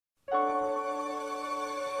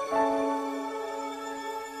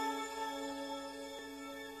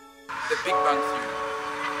The Big Bang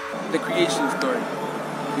Theory, the creation story,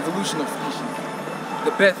 evolution of species,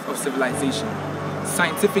 the birth of civilization,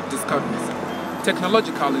 scientific discoveries,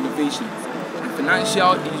 technological innovations, and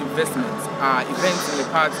financial investments are events in the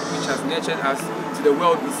past which has nurtured us to the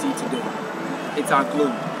world we see today. It's our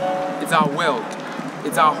globe, it's our world,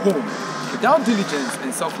 it's our home. Without diligence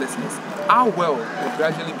and selflessness, our world will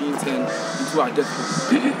gradually be turned into our death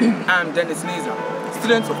home. I'm Neizer,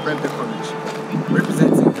 student of Peprah College,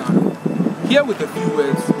 representing Ghana, here with a few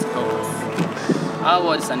words to help us. Our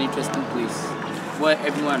world is an interesting place where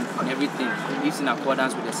everyone and everything lives in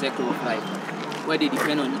accordance with the circle of life, where they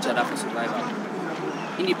depend on each other for survival.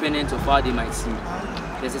 Independent of how they might seem,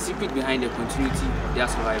 there's a secret behind the continuity of their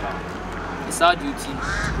survival. It's our duty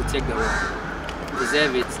to protect the world,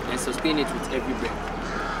 preserve it and sustain it with every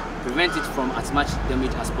breath, prevent it from as much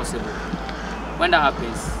damage as possible. When that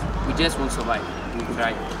happens, we just won't survive, we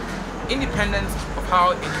thrive. Independent of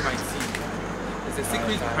how it might seem, is the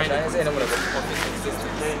secret behind the continuity of its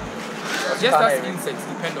existence. Just as insects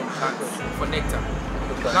depend on plants for nectar,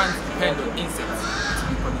 plants depend on insects to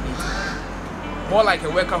be pollinated. More like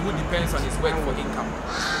a worker who depends on his work for income,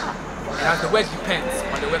 and as the work depends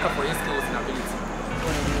on the worker for his skills and ability.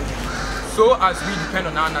 So as we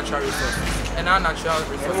depend on our natural resources, and our natural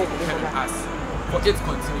resources depend on us for its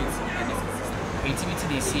continuity and its existence. Creativity,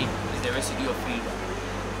 they say, is the residue of failure.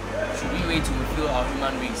 Should we wait to fulfill our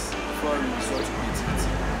human race before we resort to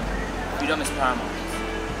creativity? Freedom is paramount.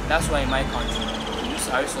 That's why in my country, we use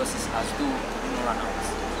our resources as though we don't run out.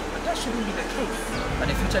 But that shouldn't be the case. But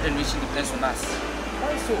the future generation depends on us.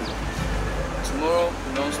 Why so? Tomorrow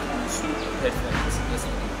belongs to those who prepared for it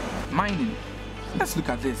yesterday. Mining. Let's look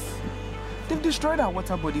at this. They've destroyed our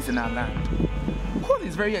water bodies in our land. Coal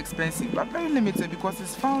is very expensive, but very limited because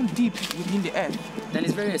it's found deep within the earth. Then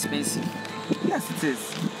it's very expensive. Yes, it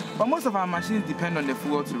is. But most of our machines depend on the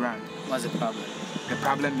fuel to run. What's the problem? The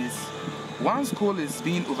problem is, once coal is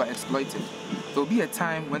being overexploited, there will be a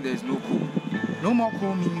time when there is no coal. No more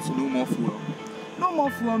coal means no more fuel. No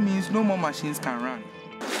more fuel means no more machines can run.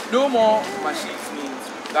 No more machines means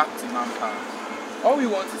back to manpower. All we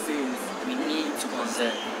want to say is, We need to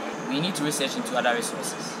conserve. We need to research into other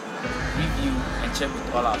resources, review and check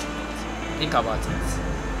with all our students. Think about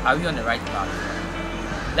it. Are we on the right path?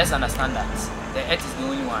 Let's understand that the Earth is the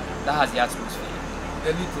only one that has the atmosphere,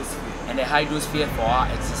 the lithosphere, and the hydrosphere for our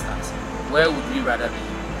existence. Where would we rather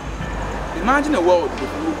be? Imagine a world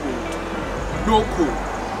with no gold, no coal,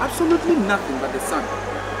 absolutely nothing but the sun.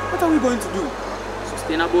 What are we going to do?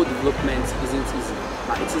 Sustainable development isn't easy,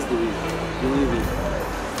 but it is the way, the only way.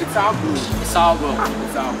 It's our globe. It's our world.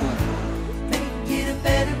 It's our home. Make it a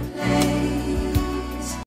better place.